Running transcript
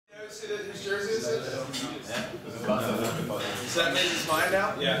see whose jersey is it? Does that mean it's mine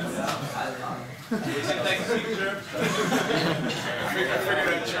now? Yeah. We can take a picture. Figured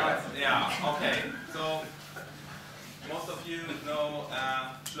I'd try. Yeah, okay. So, most of you know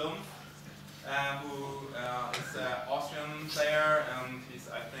Schlum, who is an Austrian player, and he's,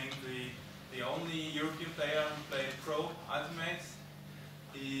 I think, the only European player who played Pro Ultimate.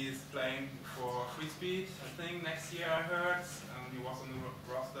 He's playing for Free Speed, I think, next year I heard, and he was on the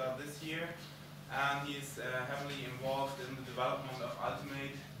roster this year. And he's heavily involved in the development of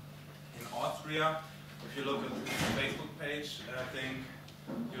Ultimate in Austria. If you look at his Facebook page, I think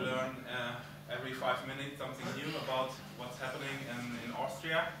you learn every 5 minutes something new about what's happening in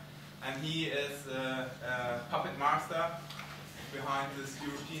Austria. And he is a puppet master behind this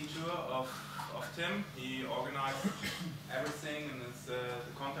European tour of Tim. He organized everything and is the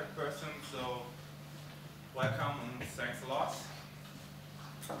contact person, so welcome and thanks a lot.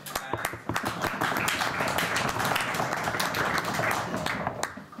 And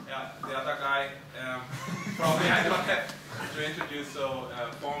yeah, the other guy, probably I don't have to introduce so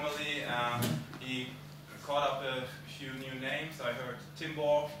formally. He caught up a few new names. I heard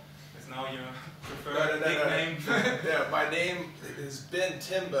Timbo is now your preferred nickname. Yeah, my name has been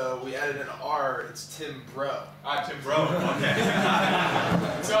Timbo. We added an R. It's Tim Bro. Ah, Tim Bro. Okay.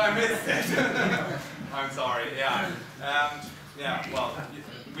 So I missed it. I'm sorry. Yeah. Yeah. Well,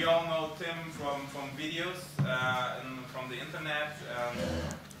 we all know Tim from videos and from the internet.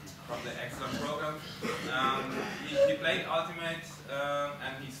 From the excellent program. He played Ultimate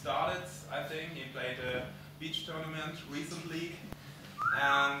and he started, I think, he played a beach tournament recently.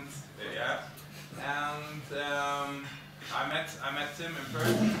 And yeah, and I met Tim in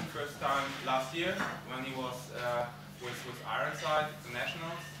person first time last year when he was with Ironside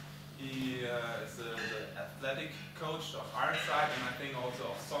Internationals. He is the athletic coach of Ironside and I think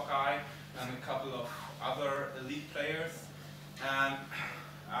also of Sockeye and a couple of other elite players. And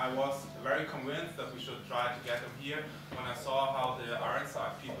I was very convinced that we should try to get him here when I saw how the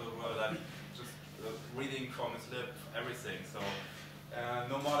Ironside people were like just reading from his lip everything. So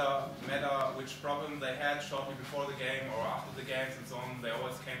no matter which problem they had shortly before the game or after the games and so on, they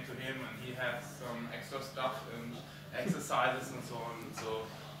always came to him and he had some extra stuff and exercises and so on. So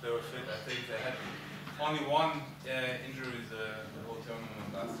they were fit. I think they had only one injury the whole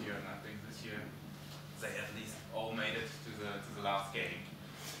tournament last year, and I think this year they at least all made it to the last game.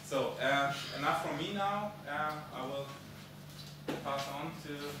 So enough from me now. I will pass on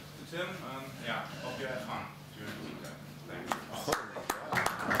to Tim, and yeah, hope you have fun during the weekend. Thanks.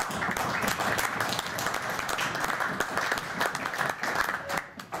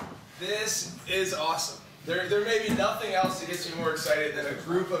 This is awesome. There may be nothing else that gets me more excited than a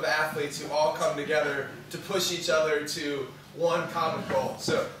group of athletes who all come together to push each other to one common goal.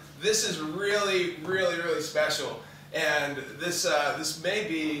 So this is really, really, really special. And this may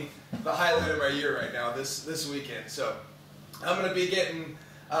be the highlight of my year right now, this weekend. So I'm going to be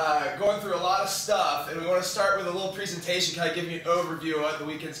going through a lot of stuff, and we want to start with a little presentation, kind of give you an overview of what the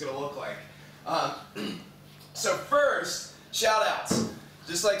weekend's going to look like. So first, shout outs.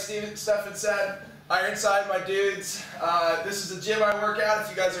 Just like Stefan said, Ironside, my dudes. This is a gym I work at. If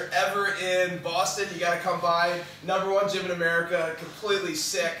you guys are ever in Boston, you got to come by. #1 gym in America, completely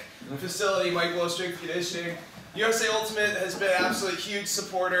sick facility, Mike Low strength conditioning. USA Ultimate has been an absolute huge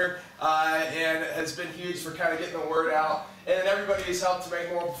supporter and has been huge for kind of getting the word out. And everybody has helped to make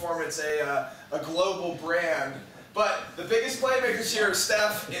Moral Performance a global brand. But the biggest playmakers here are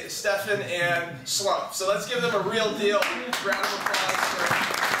Stefan and Slump. So let's give them a real deal. Round of applause.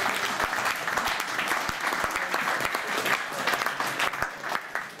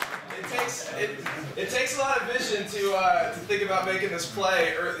 It takes a lot of vision to think about making this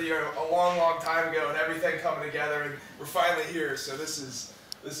play a long, long time ago, and everything coming together, and we're finally here. So this is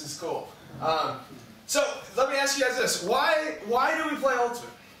cool. So let me ask you guys this: Why do we play Ultimate?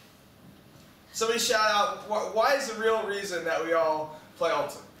 Somebody shout out. Why is the real reason that we all play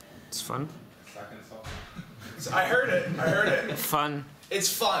Ultimate? It's fun. So I heard it. I heard it. Fun. It's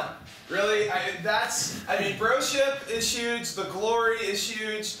fun. Really. I mean, broship is huge. The glory is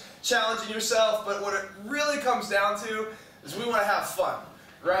huge. Challenging yourself, but what it really comes down to is we want to have fun,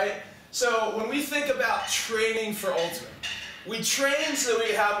 right? So when we think about training for Ultimate, we train so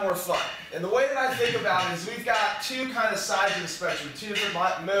we have more fun. And the way that I think about it is we've got two kind of sides of the spectrum, two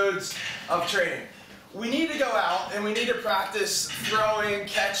different modes of training. We need to go out and we need to practice throwing,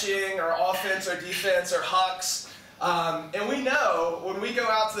 catching, our offense, our defense, our hucks. And we know when we go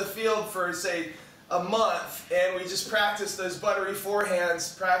out to the field for, say, a month and we just practice those buttery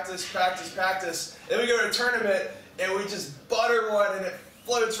forehands, practice, and we go to a tournament and we just butter one and it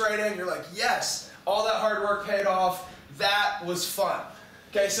floats right in. You're like, yes, all that hard work paid off. That was fun.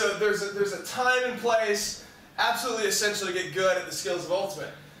 Okay, so there's a time and place, absolutely essential to get good at the skills of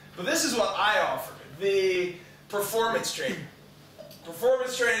Ultimate. But this is what I offer, the performance training.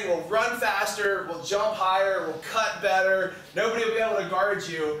 Performance training will run faster, will jump higher, will cut better, nobody will be able to guard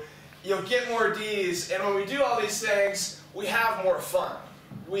you, you'll get more Ds, and when we do all these things, we have more fun.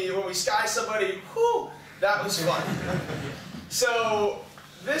 When we sky somebody, whew, that was fun. So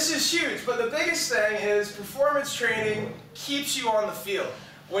this is huge, but the biggest thing is performance training keeps you on the field.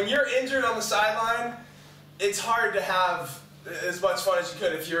 When you're injured on the sideline, it's hard to have as much fun as you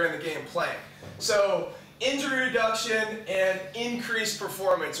could if you're in the game playing. So injury reduction and increased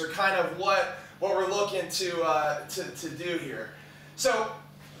performance are kind of what we're looking to do here. So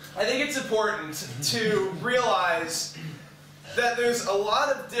I think it's important to realize that there's a lot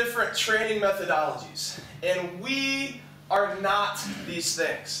of different training methodologies, and we are not these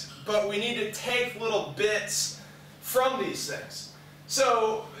things, but we need to take little bits from these things.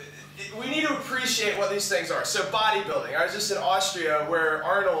 So we need to appreciate what these things are. So bodybuilding. I was just in Austria where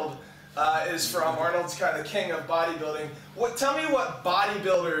Arnold is from. Arnold's kind of the king of bodybuilding. Tell me what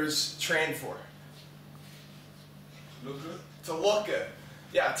bodybuilders train for. Look good? To look good.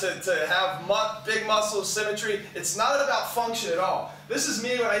 Yeah, to have big muscle symmetry. It's not about function at all. This is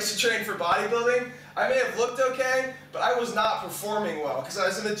me when I used to train for bodybuilding. I may have looked okay, but I was not performing well because I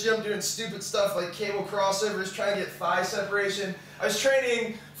was in the gym doing stupid stuff like cable crossovers, trying to get thigh separation. I was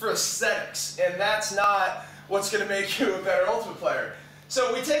training for aesthetics, and that's not what's going to make you a better Ultimate player.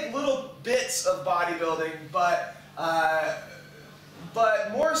 So we take little bits of bodybuilding, but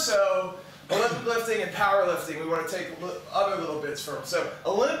more so Olympic lifting and powerlifting, we want to take other little bits from. So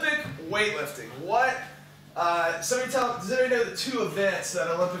Olympic weightlifting. What? Does anybody know the two events that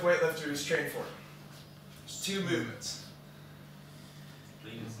Olympic weightlifters train for? There's two movements.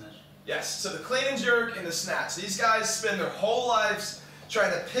 Clean and snatch. Yes. So the clean and jerk and the snatch. These guys spend their whole lives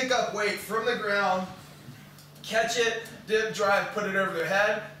trying to pick up weight from the ground, catch it, dip, drive, put it over their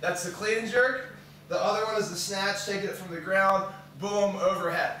head. That's the clean and jerk. The other one is the snatch, taking it from the ground, boom,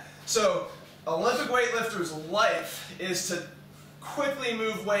 overhead. So Olympic weightlifters' life is to quickly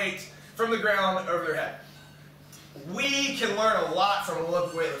move weight from the ground over their head. We can learn a lot from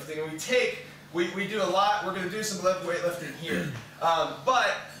Olympic weightlifting, and we do a lot. We're going to do some Olympic weightlifting here,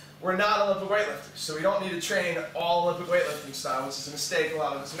 but we're not Olympic weightlifters, so we don't need to train all Olympic weightlifting style, which is a mistake a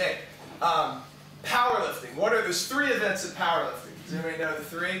lot of us make. Powerlifting. There's three events in powerlifting. Does anybody know the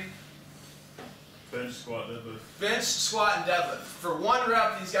three? Bench, squat, deadlift. Bench, squat, and deadlift. For one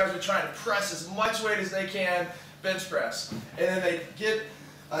rep, these guys are trying to press as much weight as they can, bench press. And then they get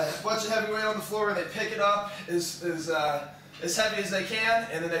a bunch of heavy weight on the floor and they pick it up as heavy as they can,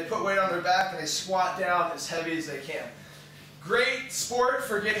 and then they put weight on their back and they squat down as heavy as they can. Great sport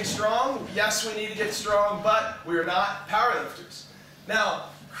for getting strong. Yes, we need to get strong, but we are not powerlifters. Now,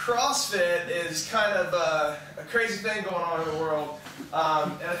 CrossFit is kind of a crazy thing going on in the world, and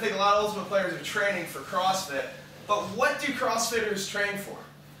I think a lot of Ultimate players are training for CrossFit. But what do CrossFitters train for?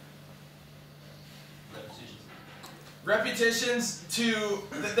 Repetitions.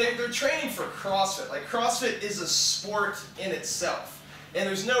 They're training for CrossFit. Like, CrossFit is a sport in itself, and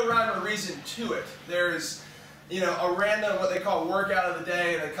there's no rhyme or reason to it. There's a random, what they call workout of the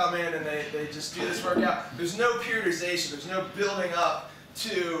day, and they come in and they just do this workout. There's no periodization. There's no building up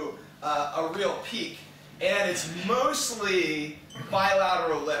to a real peak. And it's mostly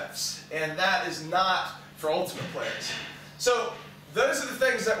bilateral lifts, and that is not for Ultimate players. So those are the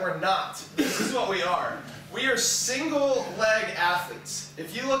things that we're not. This is what we are. We are single leg athletes.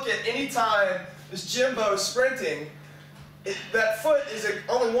 If you look at any time this Jimbo sprinting,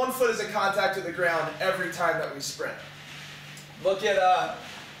 only one foot is in contact with the ground every time that we sprint. Look at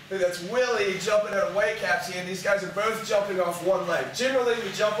that's Willie jumping at a weight cap team. These guys are both jumping off one leg. Generally,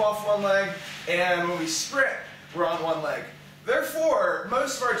 we jump off one leg, and when we sprint, we're on one leg. Therefore,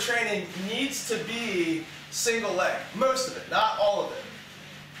 most of our training needs to be single leg. Most of it, not all of it.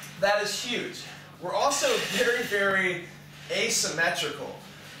 That is huge. We're also very, very asymmetrical.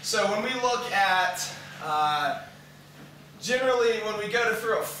 So when we look at, generally when we go to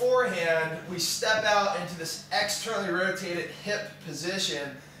throw a forehand, we step out into this externally rotated hip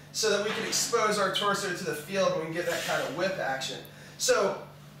position so that we can expose our torso to the field and we can get that kind of whip action. So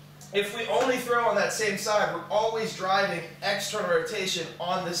if we only throw on that same side, we're always driving external rotation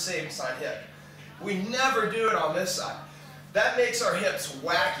on the same side hip. We never do it on this side. That makes our hips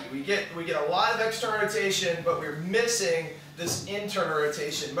wacky. We get a lot of external rotation, but we're missing this internal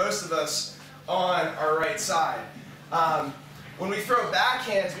rotation, most of us on our right side. When we throw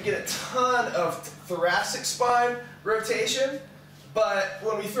backhands, we get a ton of thoracic spine rotation, but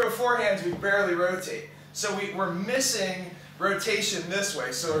when we throw forehands, we barely rotate. So we're missing rotation this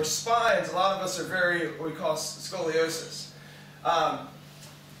way. So our spines, a lot of us are very, what we call scoliosis.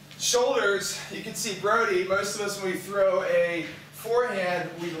 Shoulders, you can see Brody, most of us when we throw a forehand,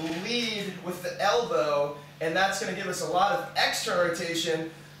 we lead with the elbow, and that's going to give us a lot of external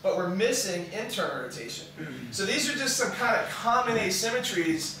rotation, but we're missing internal rotation. So these are just some kind of common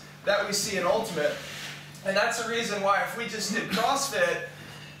asymmetries that we see in Ultimate, and that's the reason why if we just did CrossFit,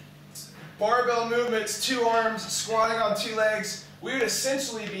 barbell movements, 2 arms, squatting on 2 legs, we would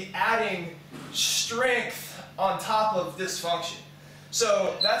essentially be adding strength on top of dysfunction.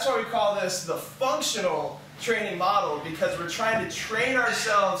 So that's why we call this the functional training model, because we're trying to train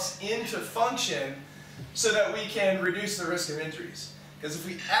ourselves into function so that we can reduce the risk of injuries. Because if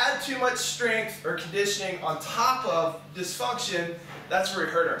we add too much strength or conditioning on top of dysfunction, that's where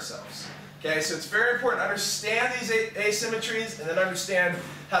we hurt ourselves. Okay, so it's very important to understand these asymmetries and then understand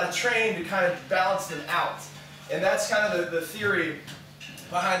how to train to kind of balance them out. And that's kind of the theory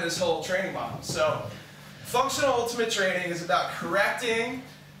behind this whole training model. So functional ultimate training is about correcting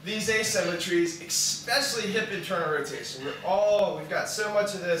these asymmetries, especially hip internal rotation. We've got so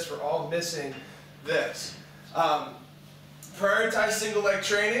much of this, we're all missing this. Prioritize single leg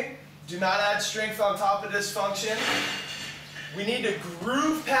training. Do not add strength on top of dysfunction. We need to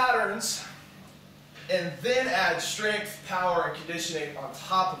groove patterns and then add strength, power, and conditioning on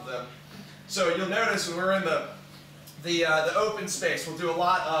top of them. So you'll notice when we're in the open space, we'll do a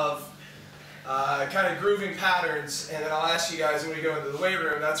lot of kind of grooving patterns, and then I'll ask you guys when we go into the weight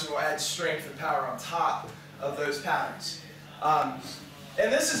room, that's when we'll add strength and power on top of those patterns.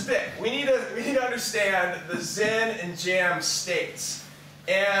 And this is big. We need to understand the Zen and Jam states.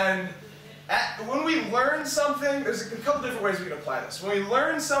 And when we learn something, there's a couple different ways we can apply this. When we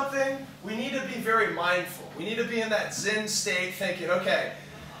learn something, we need to be very mindful. We need to be in that Zen state thinking, okay,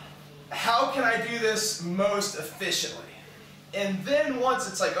 how can I do this most efficiently? And then once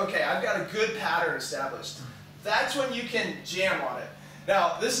it's like, okay, I've got a good pattern established, that's when you can jam on it.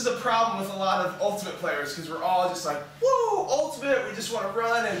 Now, this is a problem with a lot of Ultimate players because we're all just like, woo, Ultimate, we just want to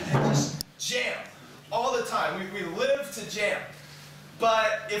run and just jam all the time. We live to jam.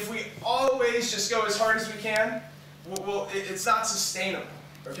 But if we always just go as hard as we can, it's not sustainable.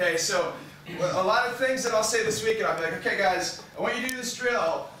 Okay, so a lot of things that I'll say this week, and I'll be like, okay guys, I want you to do this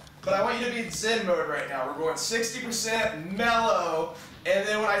drill, but I want you to be in Zen mode right now. We're going 60% mellow, and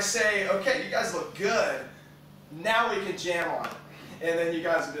then when I say, okay, you guys look good, now we can jam on it. And then you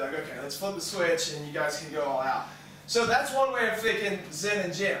guys will be like, okay, let's flip the switch, and you guys can go all out. So that's one way of thinking Zen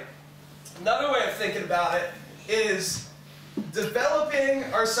and Jam. Another way of thinking about it is developing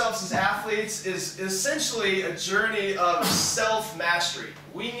ourselves as athletes is essentially a journey of self-mastery.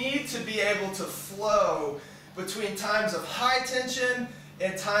 We need to be able to flow between times of high tension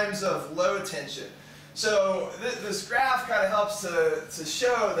and times of low tension. So this graph kind of helps to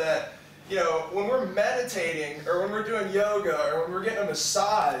show that, you know, when we're meditating or when we're doing yoga or when we're getting a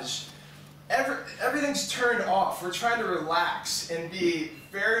massage, everything's turned off. We're trying to relax and be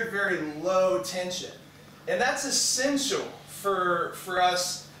very, very low tension. And that's essential for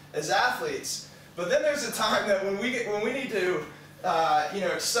us as athletes. But then there's a time that when we need to you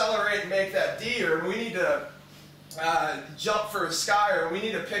know, accelerate and make that D, or we need to jump for a sky, or we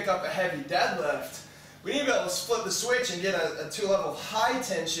need to pick up a heavy deadlift, we need to be able to flip the switch and get to a level of high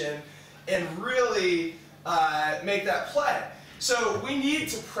tension and really make that play. So we need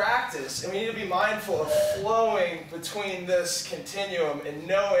to practice, and we need to be mindful of flowing between this continuum and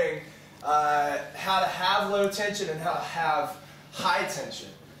knowing how to have low tension and how to have high tension.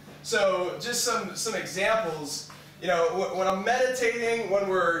 So just some examples. You know, when I'm meditating, when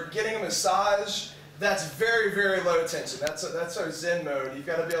we're getting a massage, that's very, very low tension. That's our Zen mode. You've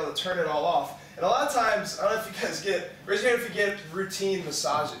got to be able to turn it all off. And a lot of times, I don't know if you guys get, raise your hand if you get routine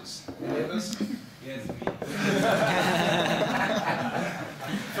massages. Any of us? Yes, me.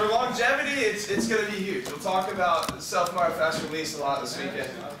 For longevity, it's going to be huge. We'll talk about self-myofascial release a lot this weekend.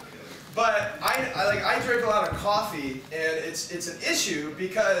 But I drink a lot of coffee, and it's an issue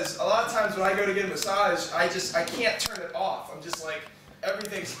because a lot of times when I go to get a massage, I can't turn it off. I'm just like,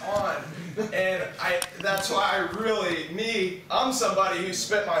 everything's on. And that's why I'm somebody who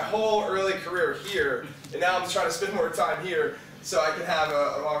spent my whole early career here, and now I'm trying to spend more time here so I can have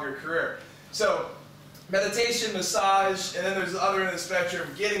a longer career. So meditation, massage, and then there's the other end of the spectrum,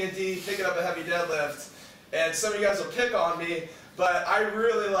 getting a D, picking up a heavy deadlift. And some of you guys will pick on me, but I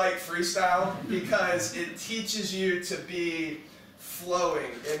really like freestyle because it teaches you to be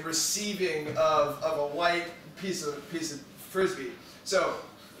flowing and receiving of a light piece of frisbee. So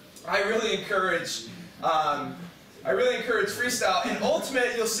I really encourage I really encourage freestyle. In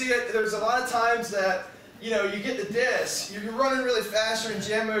Ultimate, you'll see it, there's a lot of times that, you know, you get the disc, you're running really fast, you're in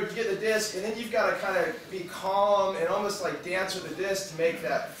jam mode, you get the disc, and then you've got to kind of be calm and almost like dance with the disc to make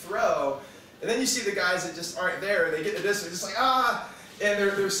that throw. And then you see the guys that just aren't there, and they get the disc, and they're just like, ah, and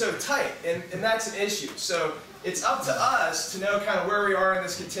they're so tight, and that's an issue. So it's up to us to know kind of where we are in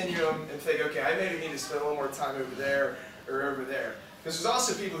this continuum and think, okay, I maybe need to spend a little more time over there or over there. Because there's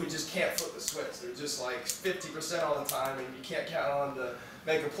also people who just can't flip the switch. They're just like 50% all the time, and you can't count on to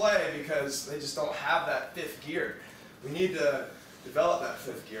make a play because they just don't have that fifth gear. We need to develop that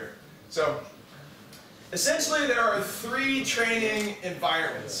fifth gear. So essentially there are 3 training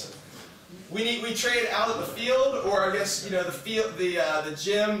environments. We train out of the field, or I guess, you know, the field, the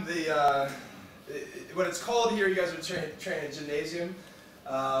gym, what it's called here, you guys would train in gymnasium.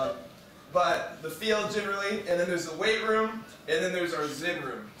 But the field generally, and then there's the weight room, and then there's our Zen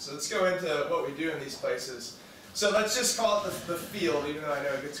room. So let's go into what we do in these places. So let's just call it the field, even though I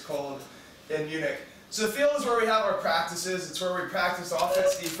know it gets cold in Munich. So the field is where we have our practices. It's where we practice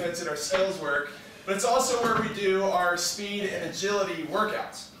offense, defense, and our skills work. But it's also where we do our speed and agility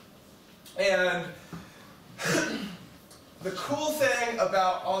workouts. And the cool thing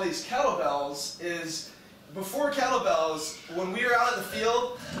about all these kettlebells is, before kettlebells, when we were out in the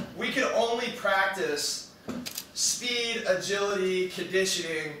field, we could only practice speed, agility,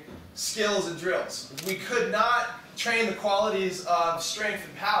 conditioning, skills, and drills. We could not train the qualities of strength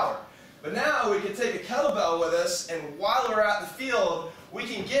and power. But now we can take a kettlebell with us, and while we're out in the field, we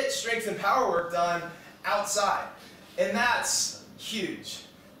can get strength and power work done outside. And that's huge.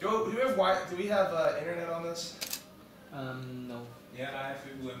 Do we have internet on this? No. Yeah, I have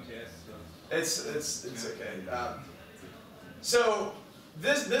UMTS. So. It's okay. So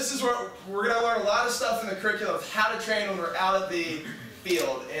this is where we're going to learn a lot of stuff in the curriculum of how to train when we're out at the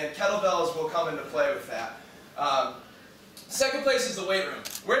field, and kettlebells will come into play with that. Second place is the weight room.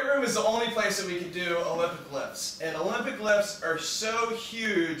 Weight room is the only place that we can do Olympic lifts, and Olympic lifts are so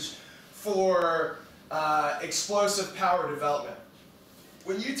huge for explosive power development.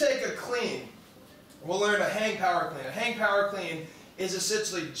 When you take a clean, we'll learn a hang power clean. A hang power clean is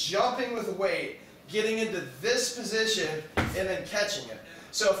essentially jumping with a weight, getting into this position, and then catching it.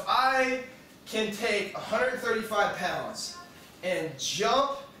 So if I can take 135 pounds and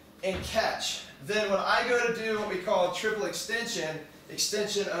jump and catch, then when I go to do what we call triple extension,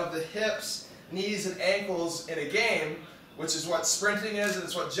 extension of the hips, knees, and ankles in a game, which is what sprinting is and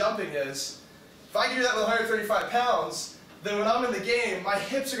it's what jumping is, if I can do that with 135 pounds, then when I'm in the game, my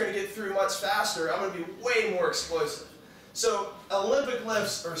hips are going to get through much faster. I'm going to be way more explosive. So Olympic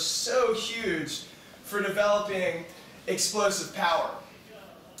lifts are so huge for developing explosive power.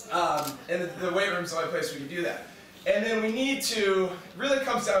 And the weight room is the only place we can do that. And then we need to, really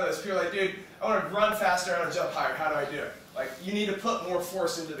comes down to this. People are like, dude, I want to run faster, I want to jump higher. How do I do it? Like, you need to put more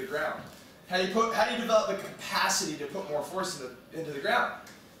force into the ground. How do you develop the capacity to put more force into the ground?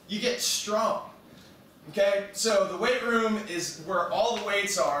 You get strong. Okay, so the weight room is where all the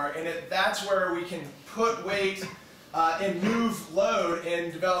weights are, and that's where we can put weight and move load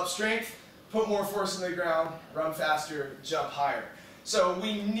and develop strength, put more force into the ground, run faster, jump higher. So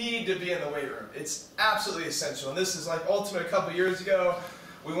we need to be in the weight room. It's absolutely essential. And this is like Ultimate a couple years ago.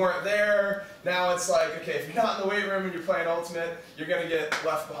 We weren't there. Now it's like, okay, if you're not in the weight room and you're playing Ultimate, you're going to get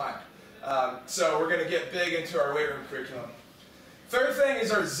left behind. So we're going to get big into our weight room curriculum. Third thing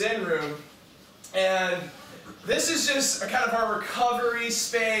is our Zen room. And this is just a kind of our recovery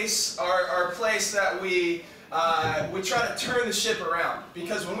space, our place that we try to turn the ship around.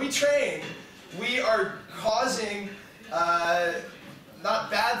 Because when we train, we are causing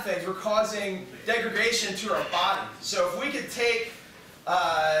not bad things, we're causing degradation to our body. So if we could take,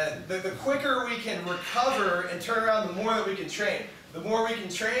 the quicker we can recover and turn around, the more that we can train. The more we can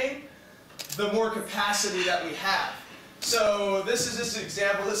train, the more capacity that we have. So this is just an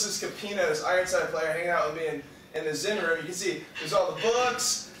example. This is Capino's Ironside player hanging out with me in the Zen room. You can see there's all the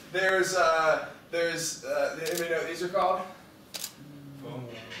books. There's anybody know what these are called? Foam.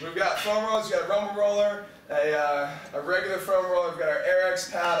 We've got foam rollers. We've got a rumble roller, a regular foam roller. We've got our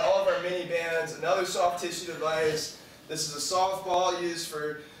AirX pad, all of our mini bands, another soft tissue device. This is a softball used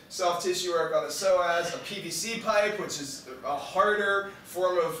for soft tissue work on the psoas, a PVC pipe, which is a harder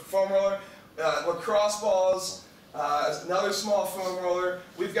form of foam roller, lacrosse balls. Another small foam roller.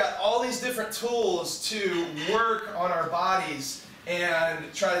 We've got all these different tools to work on our bodies and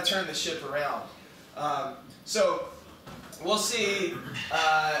try to turn the ship around. So we'll see.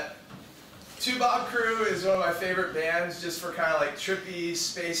 Two Bob Crew is one of my favorite bands, just for kind of like trippy,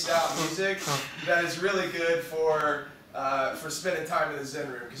 spaced out music. That is really good for spending time in the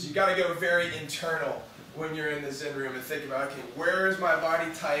Zen room, because you got to go very internal when you're in the Zen room and think about, okay, where is my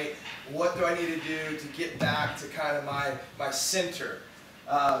body tight? What do I need to do to get back to kind of my center?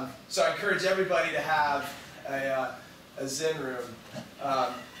 So I encourage everybody to have a Zen room.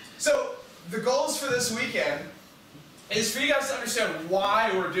 So the goals for this weekend is for you guys to understand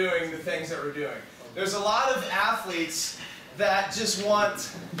why we're doing the things that we're doing. There's a lot of athletes that just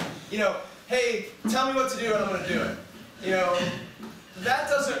want, hey, tell me what to do and I'm going to do it. That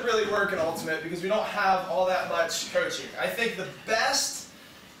doesn't really work in Ultimate because we don't have all that much coaching. I think the best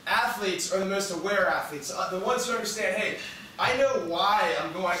athletes are the most aware athletes, the ones who understand, hey, I know why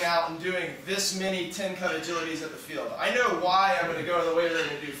I'm going out and doing this many 10-cut agilities at the field. I know why I'm going to go to the weight room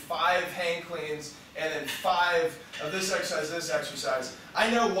and do 5 hang cleans and then 5 of this exercise.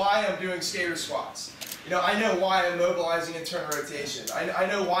 I know why I'm doing skater squats. I know why I'm mobilizing internal rotation. I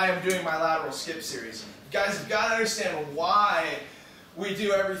know why I'm doing my lateral skip series. You guys have got to understand why we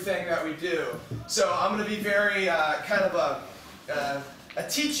do everything that we do. So I'm going to be very kind of a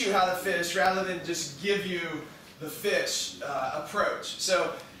teach you how to fish rather than just give you the fish approach.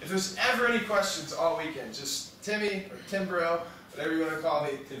 So if there's ever any questions all weekend, just Timmy or Tim Bro, whatever you want to call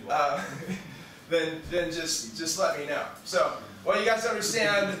me, then just let me know. So well, you guys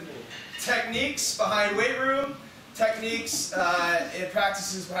understand techniques behind weight room, techniques and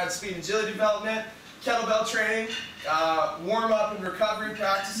practices behind speed and agility development, kettlebell training, warm-up and recovery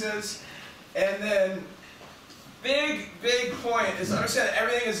practices, and then big point is understand that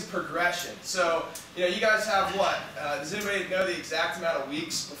everything is a progression. So, you guys have what? Does anybody know the exact amount of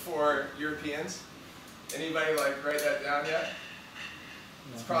weeks before Europeans? Anybody write that down yet?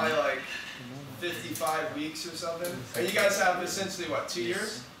 It's probably 55 weeks or something. And you guys have essentially what, 2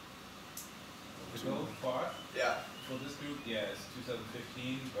 years? So far? Yeah. For this group, yeah, it's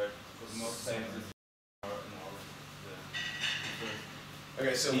 2015, but for the most players, it's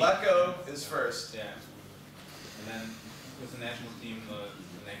Okay, so let go is first. Yeah. And then with the national team, the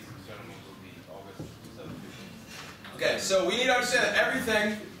next tournament will be August 2015. Okay, so we need to understand that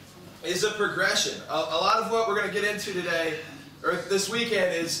everything is a progression. A lot of what we're going to get into today, or this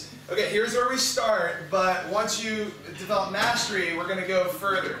weekend, is, okay, here's where we start, but once you develop mastery, we're going to go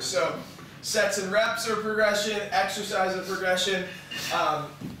further. So sets and reps are progression, exercise is progression.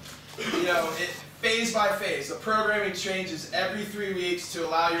 Phase by phase. The programming changes every 3 weeks to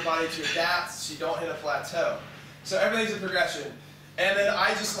allow your body to adapt so you don't hit a plateau. So everything's a progression. And then I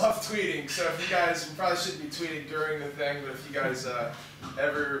just love tweeting. So if you guys, you probably shouldn't be tweeting during the thing, but if you guys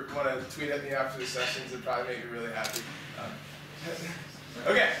ever want to tweet at me after the sessions, it'd probably make me really happy.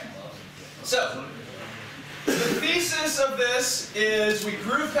 Okay. So the thesis of this is we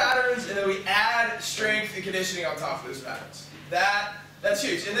groove patterns and then we add strength and conditioning on top of those patterns. That's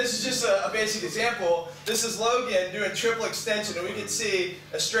huge. And this is just a basic example. This is Logan doing triple extension, and we can see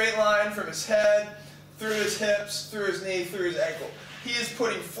a straight line from his head, through his hips, through his knee, through his ankle. He is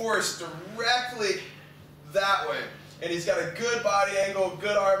putting force directly that way. And he's got a good body angle,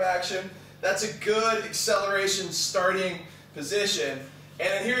 good arm action. That's a good acceleration starting position. And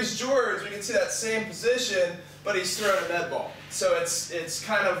then here's George. We can see that same position, but he's throwing a med ball. So it's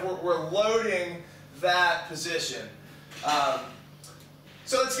kind of, we're loading that position.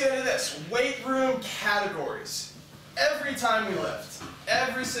 So let's get into this. Weight room categories. Every time we lift,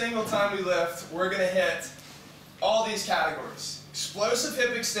 every single time we lift, we're going to hit all these categories. Explosive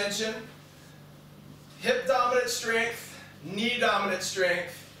hip extension, hip dominant strength, knee dominant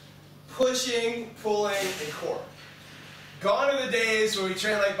strength, pushing, pulling, and core. Gone are the days when we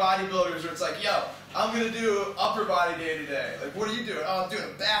train like bodybuilders where it's like, yo, I'm going to do upper body day today. Like, what are you doing? Oh, I'm doing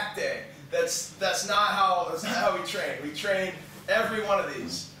a back day. That's not how we train. We train every one of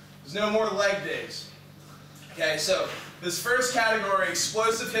these. There's no more leg days. Okay, so this first category,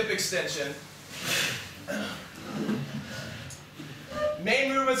 explosive hip extension.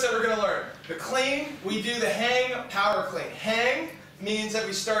 Main movements that we're going to learn. The clean, we do the hang, power clean. Hang means that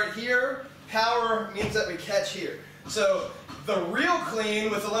we start here. Power means that we catch here. So the real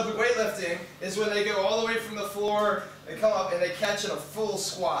clean with Olympic weightlifting is when they go all the way from the floor, they come up and they catch in a full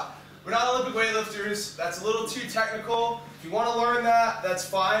squat. We're not Olympic weightlifters. That's a little too technical. If you want to learn that, that's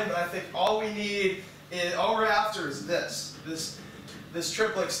fine. But I think all we need is, all we're after is this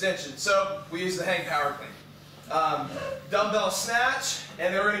triple extension. So we use the hang power clean. Dumbbell snatch,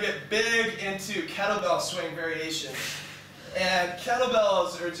 and then we're going to get big into kettlebell swing variations. And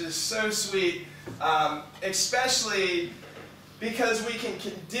kettlebells are just so sweet, especially because we can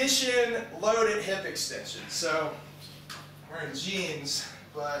condition loaded hip extension. So I'm wearing jeans,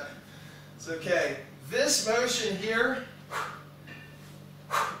 but it's okay. This motion here,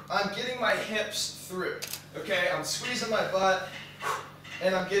 I'm getting my hips through. Okay, I'm squeezing my butt,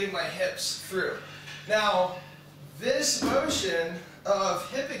 and I'm getting my hips through. Now, this motion of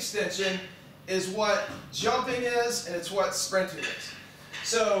hip extension is what jumping is, and it's what sprinting is.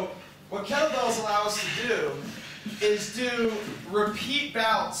 So what kettlebells allow us to do is do repeat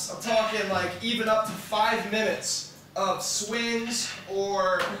bouts. I'm talking like even up to 5 minutes of swings,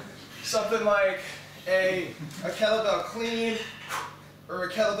 or something like a kettlebell clean or a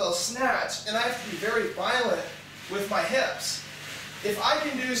kettlebell snatch, and I have to be very violent with my hips. If I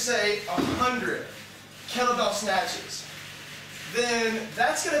can do, say, 100 kettlebell snatches, then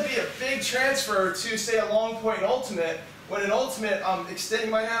that's going to be a big transfer to, say, a long point ultimate. When in ultimate, I'm extending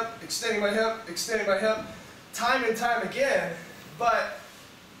my hip, extending my hip, extending my hip, time and time again. But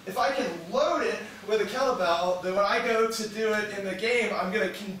if I can load it with a kettlebell, then when I go to do it in the game, I'm going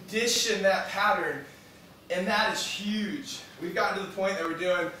to condition that pattern, and that is huge. We've gotten to the point that we're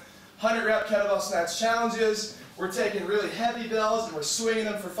doing 100 rep kettlebell snatch challenges. We're taking really heavy bells and we're swinging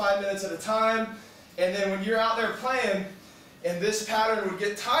them for 5 minutes at a time. And then when you're out there playing and this pattern would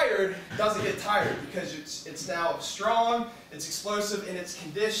get tired, it doesn't get tired because it's now strong, it's explosive, and it's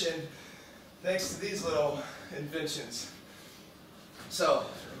conditioned thanks to these little inventions. So,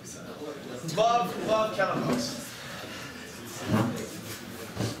 love kettlebells.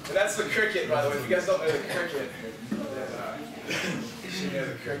 And that's the cricket, by the way. If you guys don't know the cricket, you should know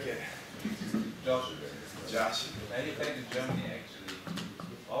the cricket. Josh. He played in Germany actually.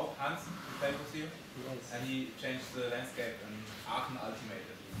 Oh, Hans, he played with you? Yes. And he changed the landscape in Aachen Ultimate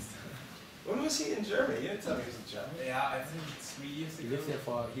at least. When was he in Germany? You didn't tell me he was in Germany. Yeah, I think 3 years ago. He lived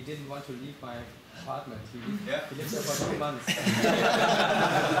there he didn't want to leave my apartment. He lived there for 2 months.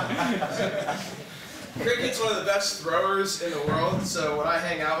 Cricket's one of the best throwers in the world, so when I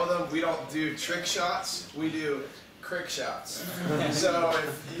hang out with him, we don't do trick shots, we do crick shots. So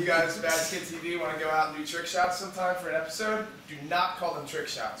if you guys at Bad Kid TV want to go out and do trick shots sometime for an episode, do not call them trick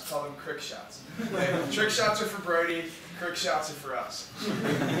shots, call them crick shots. Trick shots are for Brody, crick shots are for us.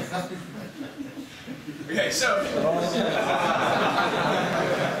 Okay, so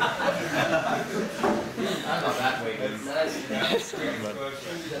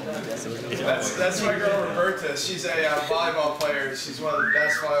that's my girl Roberta. She's a volleyball player. She's one of the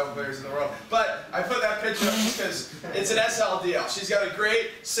best volleyball players in the world. But I put that picture up just because it's an SLDL. She's got a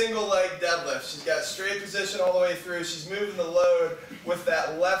great single leg deadlift. She's got straight position all the way through. She's moving the load with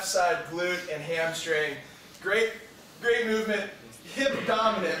that left side glute and hamstring. Great movement, hip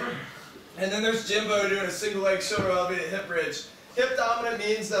dominant. And then there's Jimbo doing a single leg shoulder elevated hip bridge. Hip dominant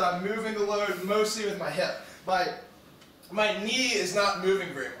means that I'm moving the load mostly with my hip. My knee is not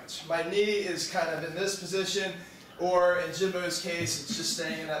moving very much. My knee is kind of in this position, or in Jimbo's case, it's just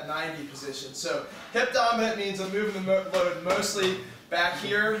staying in that 90 position. So hip dominant means I'm moving the load mostly back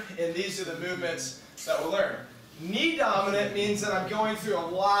here, and these are the movements that we'll learn. Knee dominant means that I'm going through a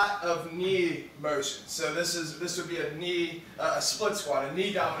lot of knee motion. So this would be a split squat, a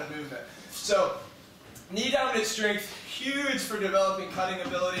knee dominant movement. So knee dominant strength, huge for developing cutting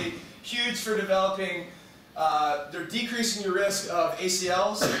ability, huge for developing, they're decreasing your risk of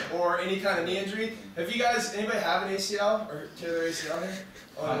ACLs or any kind of knee injury. Have you guys, anybody have an ACL or tear their ACL here?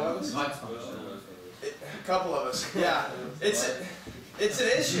 Only one of us? A couple of us, yeah. It's an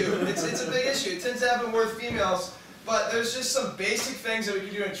issue. It's a big issue. It tends to happen more with females, but there's just some basic things that we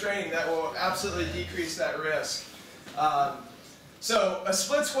can do in training that will absolutely decrease that risk. So a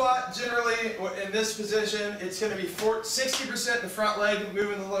split squat, generally in this position, it's going to be 60% the front leg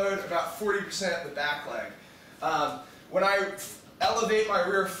moving the load, about 40% the back leg. When I elevate my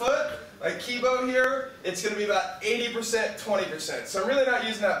rear foot, like Kibo here, it's going to be about 80%, 20%. So I'm really not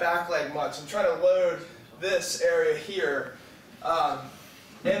using that back leg much. I'm trying to load this area here. And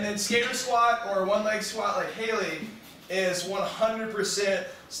then skater squat or one leg squat like Haley is 100%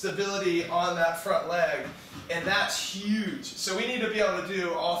 stability on that front leg, and that's huge. So we need to be able to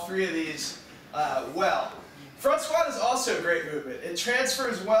do all three of these well. Front squat is also a great movement. It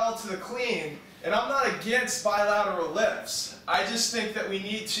transfers well to the clean, and I'm not against bilateral lifts. I just think that we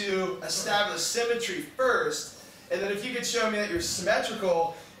need to establish symmetry first, and then if you could show me that you're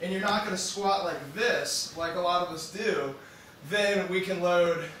symmetrical and you're not going to squat like this, like a lot of us do, then we can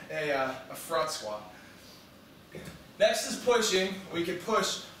load a front squat. Next is pushing. We can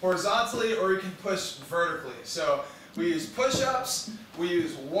push horizontally or we can push vertically. So we use push-ups, we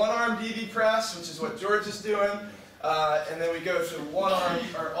use one-arm DB press, which is what George is doing, and then we go to one-arm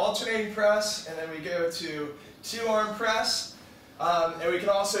or alternating press, and then we go to two-arm press. And we can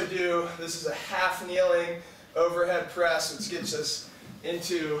also do, this is a half-kneeling overhead press, which gets us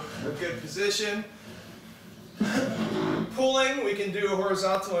into a good position. Pulling, we can do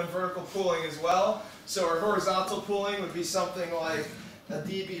horizontal and vertical pulling as well. So our horizontal pulling would be something like a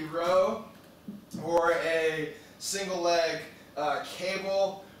DB row. or a single leg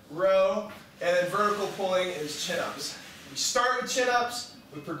cable row, and then vertical pulling is chin-ups. We start with chin-ups,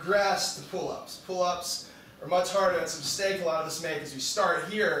 we progress to pull-ups. Pull-ups are much harder. It's a mistake a lot of us make is we start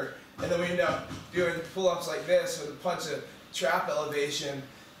here, and then we end up doing pull-ups like this with a bunch of trap elevation,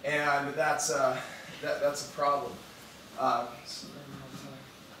 and that's a problem.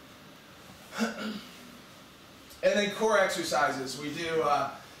 And then core exercises. We do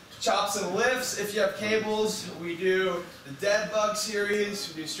chops and lifts if you have cables. We do the dead bug series.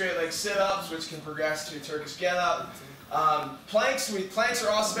 We do straight leg sit-ups, which can progress to Turkish get-up. Planks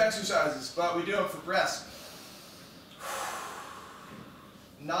are awesome exercises, but we do them for breath.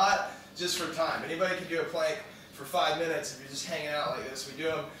 Not just for time. Anybody can do a plank for 5 minutes if you're just hanging out like this. We do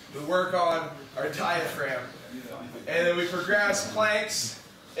them, we work on our diaphragm. And then we progress planks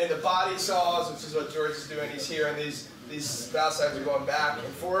into body saws, which is what George is doing. He's here, and these bow sides are going back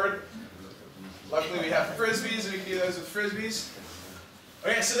and forward. Luckily we have frisbees, and we can do those with frisbees.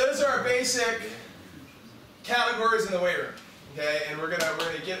 Okay, so those are our basic categories in the weight room. Okay, and we're gonna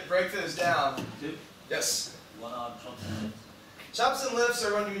break those down. Yes. 1 hour chops and lifts. Chops and lifts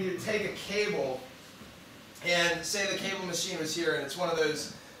are when you take a cable, and say the cable machine was here, and it's one of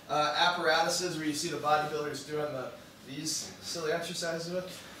those apparatuses where you see the bodybuilders doing these silly exercises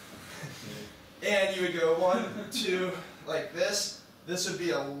with. And you would go 1, 2, like this. This would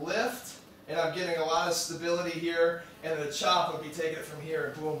be a lift, and I'm getting a lot of stability here, and the chop would be taking it from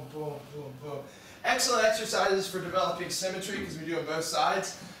here, boom, boom, boom, boom. Excellent exercises for developing symmetry because we do on both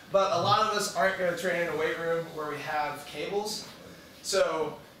sides, but a lot of us aren't going to train in a weight room where we have cables.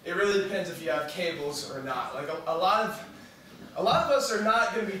 So it really depends if you have cables or not. Like a lot of us are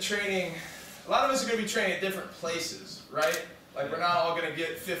not going to be training. A lot of us are going to be training at different places, right? Like we're not all going to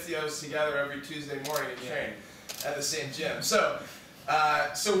get 50 of us together every Tuesday morning and train at the same gym. So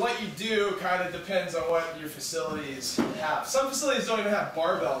what you do kind of depends on what your facilities have. Some facilities don't even have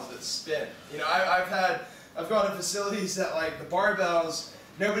barbells that spin. You know, I've gone to facilities that like the barbells,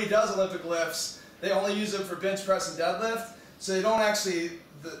 nobody does Olympic lifts. They only use them for bench press and deadlift. So they don't actually,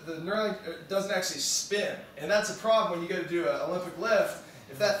 the knurling doesn't actually spin. And that's a problem when you go to do an Olympic lift.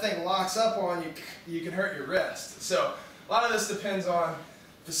 If that thing locks up on you, you can hurt your wrist. So a lot of this depends on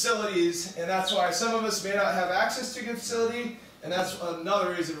facilities, and that's why some of us may not have access to a good facility, and that's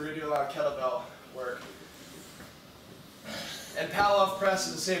another reason we're going to do a lot of kettlebell work. And Palloff press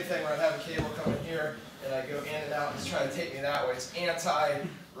is the same thing where I have a cable coming here, and I go in and out, and it's trying to take me that way. It's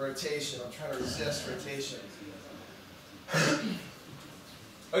anti-rotation. I'm trying to resist rotation.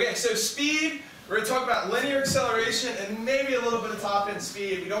 Okay, so speed, we're going to talk about linear acceleration and maybe a little bit of top-end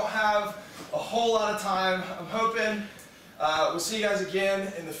speed. We don't have a whole lot of time. I'm hoping we'll see you guys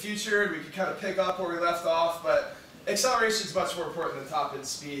again in the future. We can kind of pick up where we left off, but acceleration is much more important than top-end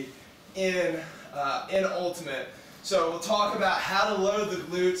speed in Ultimate. So we'll talk about how to load the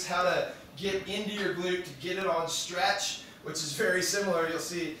glutes, how to get into your glute to get it on stretch, which is very similar. You'll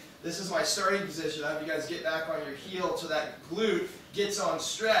see this is my starting position. I have you guys get back on your heel so that glute gets on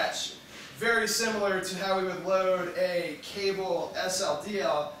stretch. Very similar to how we would load a cable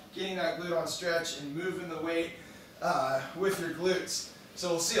SLDL, getting that glute on stretch and moving the weight with your glutes. So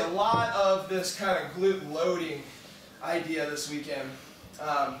we'll see a lot of this kind of glute loading idea this weekend.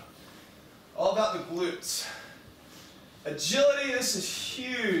 All about the glutes. Agility, this is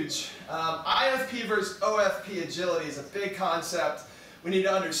huge. IFP versus OFP agility is a big concept we need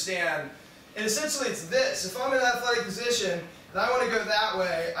to understand. And essentially it's this. If I'm in an athletic position and I want to go that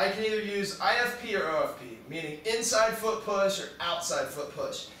way, I can either use IFP or OFP, meaning inside foot push or outside foot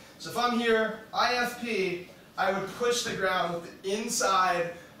push. So if I'm here, IFP, I would push the ground with the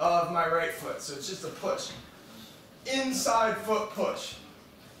inside of my right foot. So it's just a push. Inside foot push.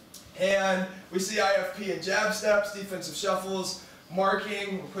 And we see IFP in jab steps, defensive shuffles,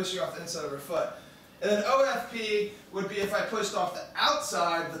 marking, we're pushing off the inside of our foot. And then OFP would be if I pushed off the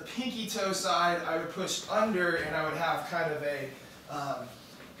outside, the pinky toe side, I would push under and I would have kind of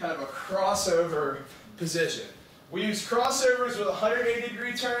a crossover position. We use crossovers with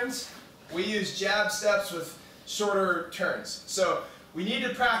 180-degree turns. We use jab steps with shorter turns. So we need to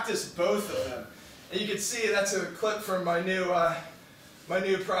practice both of them. And you can see that's a clip from my new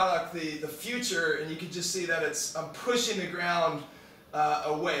product, the Future, and you can just see that I'm pushing the ground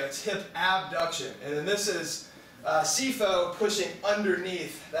away. That's hip abduction. And then this is CFO pushing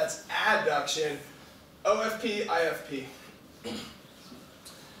underneath. That's adduction. OFP, IFP. Does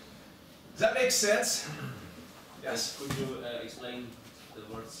that make sense? Yes? Could you explain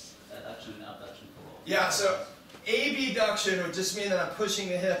the words adduction and abduction for all? Yeah, so abduction would just mean that I'm pushing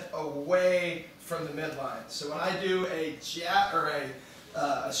the hip away from the midline. So when I do a jab or a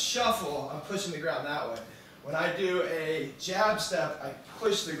a shuffle, I'm pushing the ground that way. When I do a jab step, I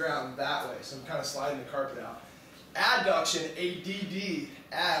push the ground that way, so I'm kind of sliding the carpet out. Adduction, ADD,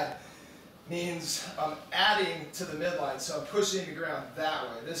 add, means I'm adding to the midline, so I'm pushing the ground that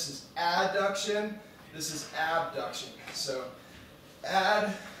way. This is adduction, this is abduction. So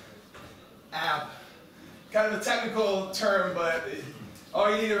add, ab. Kind of a technical term, but all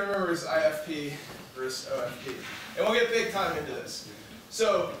you need to remember is IFP versus OFP. And we'll get big time into this.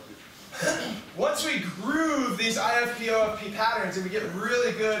 So once we groove these IFP, OFP patterns and we get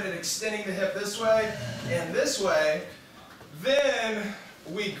really good at extending the hip this way and this way, then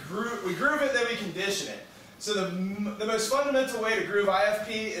we groove it, then we condition it. So the most fundamental way to groove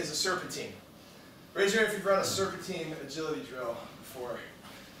IFP is a serpentine. Raise your hand if you've run a serpentine agility drill before.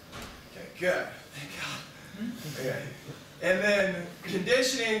 Okay, good. Thank God. Okay. And then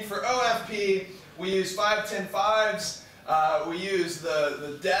conditioning for OFP, we use 5-10-5s. We use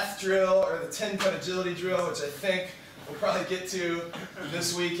the death drill or the 10-cut agility drill, which I think we'll probably get to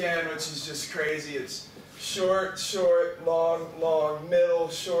this weekend, which is just crazy. It's short, short, long, long, middle,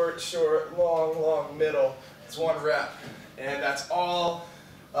 short, short, long, long, middle. It's 1 rep. And that's all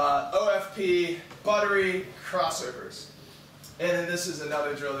OFP, buttery crossovers. And then this is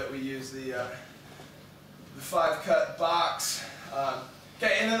another drill that we use, the 5-cut box.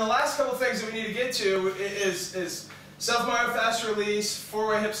 Okay, and then the last couple things that we need to get to is self-myofascial release,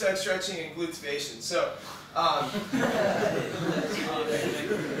 4-way hip stack stretching, and gluteation. So,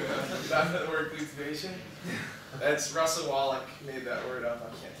 that word gluteation? That's Russell Wallach made that word up. I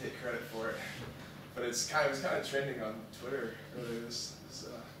can't take credit for it, but it was kind of trending on Twitter earlier this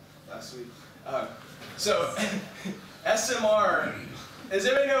last week. So, SMR. Does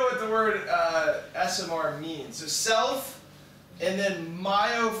anybody know what the word SMR means? So self and then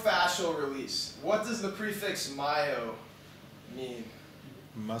myofascial release. What does the prefix myo mean?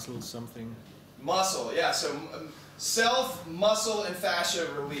 Muscle something. Muscle, yeah. So self, muscle, and fascia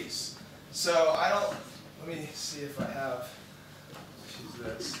release. So let me see if I have, choose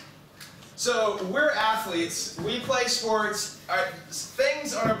this. So we're athletes, we play sports,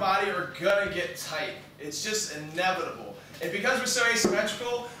 things on our body are gonna get tight. It's just inevitable. And because we're so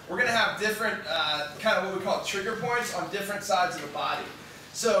asymmetrical, we're going to have different kind of what we call trigger points on different sides of the body.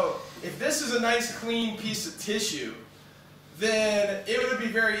 So if this is a nice clean piece of tissue, then it would be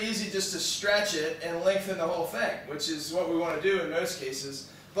very easy just to stretch it and lengthen the whole thing, which is what we want to do in most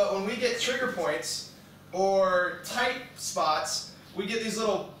cases. But when we get trigger points or tight spots, we get these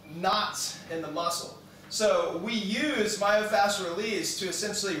little knots in the muscle. So we use myofascial release to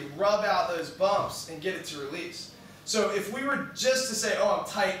essentially rub out those bumps and get it to release. So if we were just to say, oh, I'm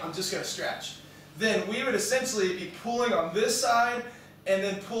tight, I'm just going to stretch, then we would essentially be pulling on this side and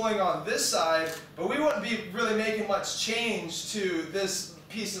then pulling on this side, but we wouldn't be really making much change to this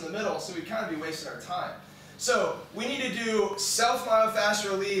piece in the middle, so we'd kind of be wasting our time. So we need to do self-myofascial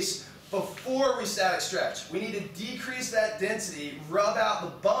release before we static stretch. We need to decrease that density, rub out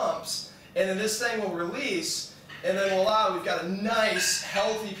the bumps, and then this thing will release, and then we've got a nice,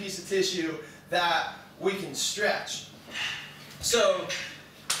 healthy piece of tissue that we can stretch. So,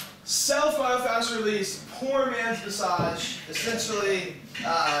 self-myofascial release, poor man's massage, essentially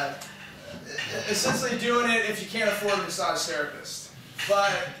doing it if you can't afford a massage therapist.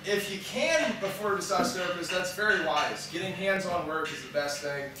 But if you can afford a massage therapist, that's very wise. Getting hands-on work is the best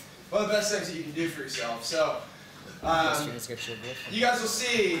thing, one of the best things that you can do for yourself. So, you guys will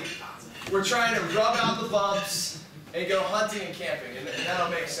see, we're trying to rub out the bumps and go hunting and camping, and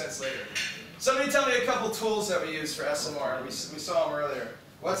that'll make sense later. Somebody tell me a couple tools that we use for SMR. We saw them earlier.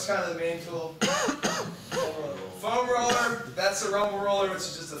 What's kind of the main tool? Foam roller. That's a rumble roller, which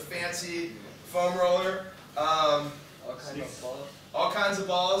is just a fancy foam roller. All kinds of balls. All kinds of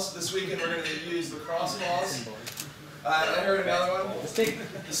balls. This weekend we're going to use lacrosse balls. I heard another one. The stick.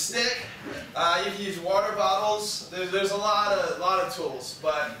 The stick. You can use water bottles. There's a lot of tools,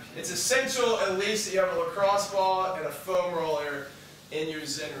 but it's essential at least that you have a lacrosse ball and a foam roller in your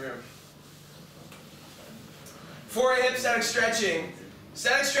Zen room. 4-way hip static stretching.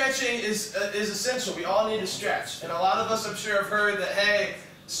 Static stretching is essential. We all need to stretch. And a lot of us, I'm sure, have heard that, hey,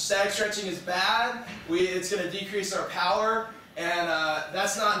 static stretching is bad. It's going to decrease our power. And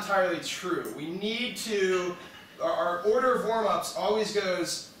that's not entirely true. We need to, our order of warm-ups always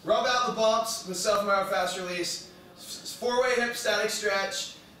goes, rub out the bumps with self-myofascial release, 4-way hip static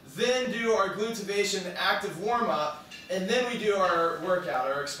stretch, then do our gluteation active warm-up, and then we do our workout,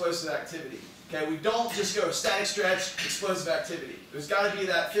 our explosive activity. Okay, we don't just go static stretch, explosive activity. There's got to be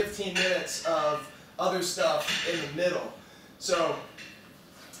that 15 minutes of other stuff in the middle. So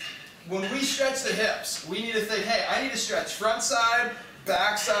when we stretch the hips, we need to think, hey, I need to stretch front side,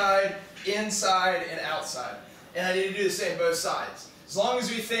 backside, inside, and outside. And I need to do the same both sides. As long as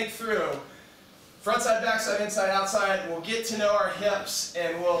we think through front side, backside, inside, outside, we'll get to know our hips,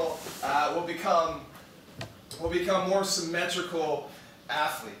 and we'll become more symmetrical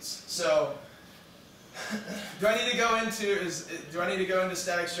athletes. So, do I need to go into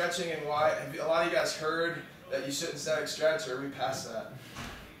static stretching and why? Have a lot of you guys heard that you shouldn't static stretch, or are we past that?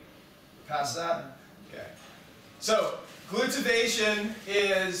 Past that? Okay. So, glutivation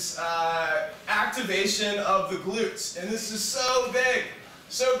is activation of the glutes, and this is so big,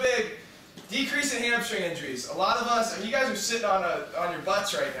 so big. Decrease in hamstring injuries. A lot of us, and you guys are sitting on your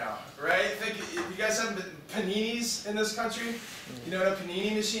butts right now, right? Think you guys have paninis in this country. You know what a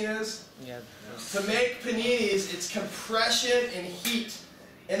panini machine is? Yeah. To make paninis, it's compression and heat.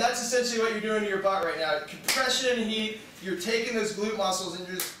 And that's essentially what you're doing to your butt right now. Compression and heat, you're taking those glute muscles and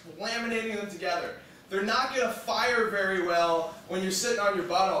you're just laminating them together. They're not going to fire very well when you're sitting on your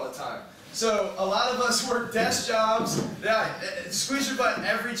butt all the time. So a lot of us work desk jobs. Yeah, squeeze your butt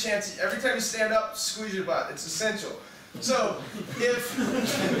every time you stand up, squeeze your butt. It's essential. So if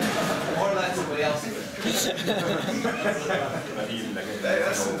Or let somebody else do it. hey,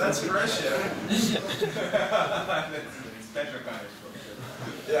 that's Russia. Special kind of.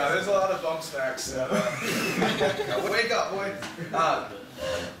 Yeah, there's a lot of bump stacks. Wake up, boy.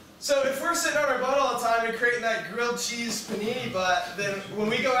 So if we're sitting on our butt all the time and creating that grilled cheese panini butt, then when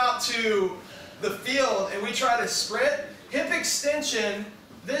we go out to the field and we try to sprint, hip extension,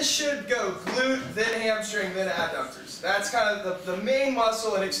 this should go glute, then hamstring, then adductors. That's kind of the main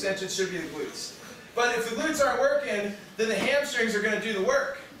muscle in extension should be the glutes. But if the glutes aren't working, then the hamstrings are going to do the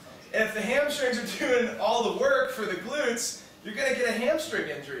work. And if the hamstrings are doing all the work for the glutes, you're going to get a hamstring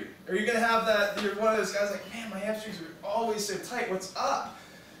injury. Or you're going to have that, you're one of those guys like, man, my hamstrings are always so tight, what's up?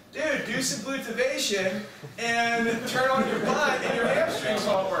 Dude, do some glutivation and turn on your butt and your hamstrings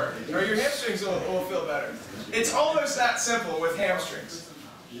won't work. Or your hamstrings will feel better. It's almost that simple with hamstrings.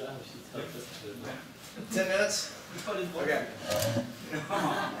 10 minutes? Okay.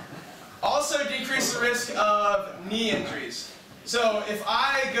 Also decrease the risk of knee injuries. So if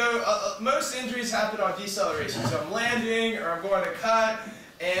I go, most injuries happen on deceleration. So I'm landing or I'm going to cut,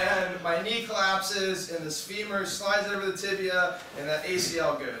 and my knee collapses, and this femur slides over the tibia, and that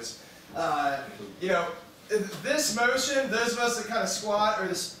ACL goes. You know, this motion, those of us that kind of squat, or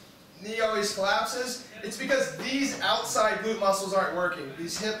this knee always collapses, it's because these outside glute muscles aren't working.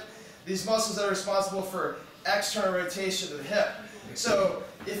 These muscles that are responsible for external rotation of the hip. So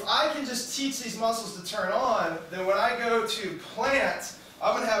if I can just teach these muscles to turn on, then when I go to plant,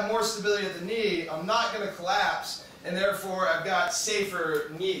 I'm going to have more stability at the knee, I'm not going to collapse, and therefore I've got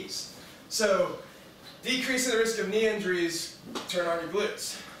safer knees. So decreasing the risk of knee injuries, turn on your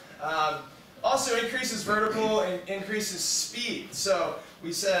glutes. Also increases vertical and increases speed. So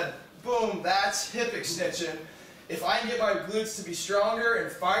we said, boom, that's hip extension. If I can get my glutes to be stronger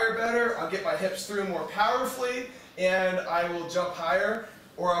and fire better, I'll get my hips through more powerfully, and I will jump higher,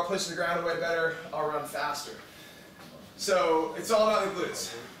 or I'll push the ground away better, I'll run faster. So it's all about the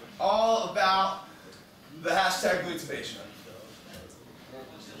glutes. All about the hashtag glutivation.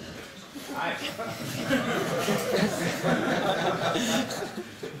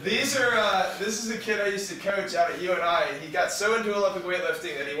 This is a kid I used to coach out at UNI, and he got so into Olympic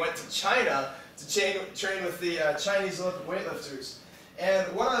weightlifting that he went to China to train with the Chinese Olympic weightlifters. And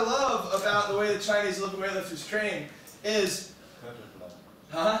what I love about the way the Chinese Olympic weightlifters train is... Turtle blood.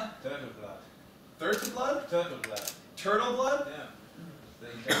 Huh? Turtle blood. Turtle blood? Turtle blood. Turtle blood?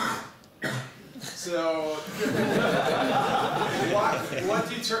 Yeah. So, what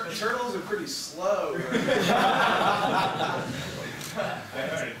do turtles are pretty slow. I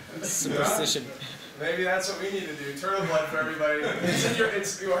heard it. Superstition. Maybe that's what we need to do. Turtle blood for everybody.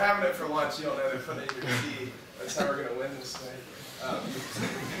 We're having it for lunch. You don't know they're putting it in your tea. That's how we're going to win this thing.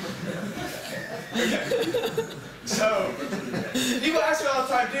 Okay. So, people ask me all the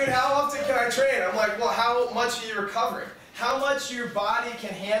time, dude, how often can I train? I'm like, well, how much are you recovering? How much your body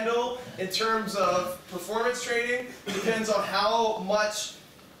can handle in terms of performance training depends on how much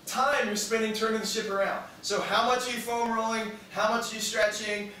time you're spending turning the ship around. So how much are you foam rolling? How much are you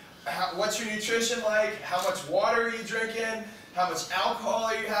stretching? What's your nutrition like? How much water are you drinking? How much alcohol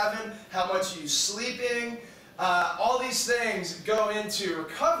are you having? How much are you sleeping? All these things go into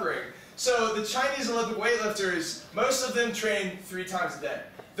recovering. So the Chinese Olympic weightlifters, most of them train 3 times a day.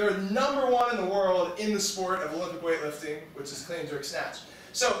 They're #1 in the world in the sport of Olympic weightlifting, which is clean, jerk, snatch.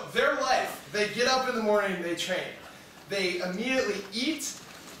 So their life, they get up in the morning, they train. They immediately eat,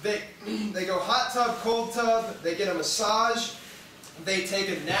 they go hot tub, cold tub, they get a massage, they take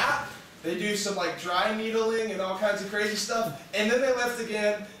a nap, They do some like dry needling and all kinds of crazy stuff, and then they lift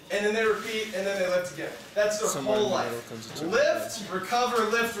again, and then they repeat, and then they lift again. That's their whole life. Lift, recover,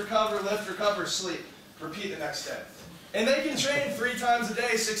 lift, recover, sleep. Repeat the next day. And they can train 3 times a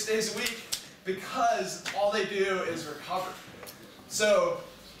day, 6 days a week, because all they do is recover. So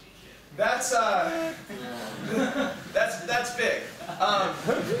that's big.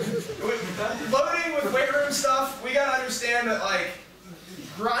 Loading with weight room stuff, we gotta understand that like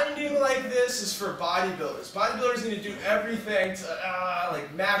grinding like this is for bodybuilders. Bodybuilders need to do everything to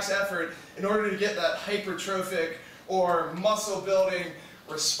like max effort in order to get that hypertrophic or muscle building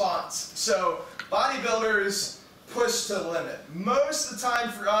response. So bodybuilders push to the limit. Most of the time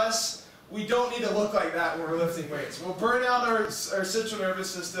for us, we don't need to look like that when we're lifting weights. We'll burn out our central nervous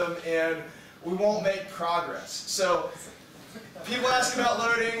system and we won't make progress. So people ask about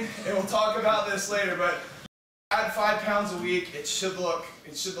loading, and we'll talk about this later, but add 5 pounds a week, it should look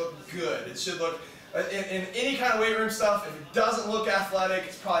good. It should look, in any kind of weight room stuff, if it doesn't look athletic,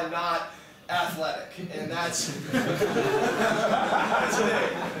 it's probably not athletic. And that's big.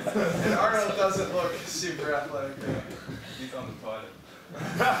 And Arnold doesn't look super athletic. He's on the toilet.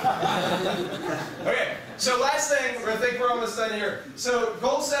 Okay, so last thing, I think we're almost done here. So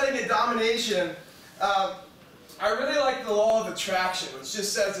goal setting and domination, I really like the law of attraction, which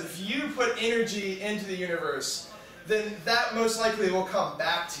just says that if you put energy into the universe, then that most likely will come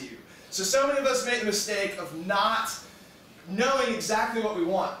back to you. So many of us make the mistake of not knowing exactly what we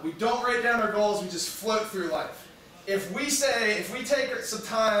want. We don't write down our goals, we just float through life. If we take some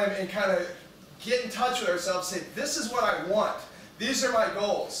time and kind of get in touch with ourselves, say, this is what I want, these are my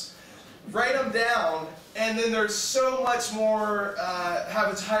goals, write them down, and then there's so much more,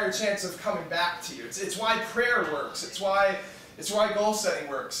 have a higher chance of coming back to you. It's why prayer works. It's why goal setting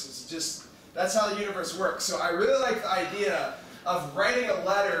works. It's just, that's how the universe works. So I really like the idea of writing a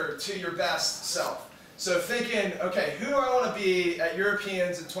letter to your best self. So thinking, okay, who do I want to be at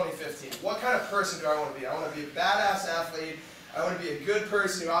Europeans in 2015? What kind of person do I want to be? I want to be a badass athlete. I want to be a good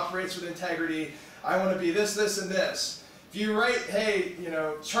person who operates with integrity. I want to be this, this, and this. If you write, hey, you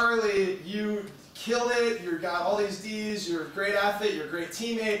know, Charlie, you killed it, you got all these D's, you're a great athlete, you're a great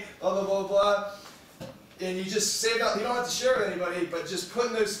teammate, blah, blah, blah, blah, and you just say that, you don't have to share with anybody, but just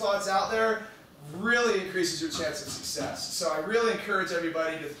putting those thoughts out there really increases your chance of success. So I really encourage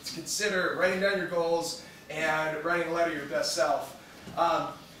everybody to consider writing down your goals and writing a letter to your best self.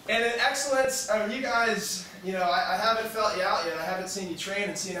 And in excellence, I mean, you guys, you know, I haven't felt you out yet, I haven't seen you train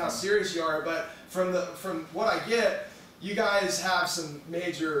and seen how serious you are, but from what I get, you guys have some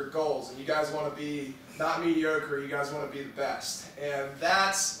major goals, and you guys want to be not mediocre, you guys want to be the best. And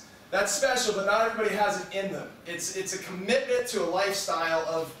that's special, but not everybody has it in them. It's a commitment to a lifestyle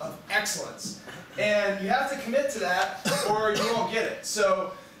of excellence. And you have to commit to that, or you won't get it.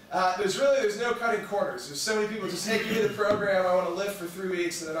 So there's no cutting corners. There's so many people just, hey, give me the program, I want to live for 3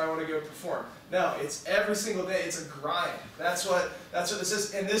 weeks, and then I want to go perform. No, it's every single day, it's a grind. That's what this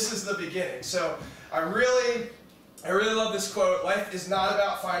is, and this is the beginning. So I really love this quote. Life is not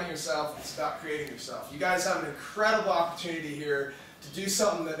about finding yourself, it's about creating yourself. You guys have an incredible opportunity here to do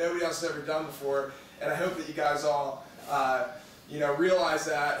something that nobody else has ever done before, and I hope that you guys all you know, realize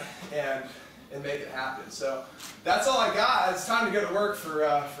that and make it happen. So that's all I got. It's time to go to work for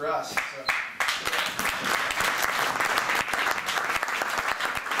us. So.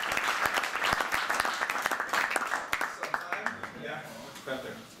 Yeah,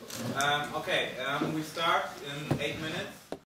 better. Okay, we start in 8 minutes.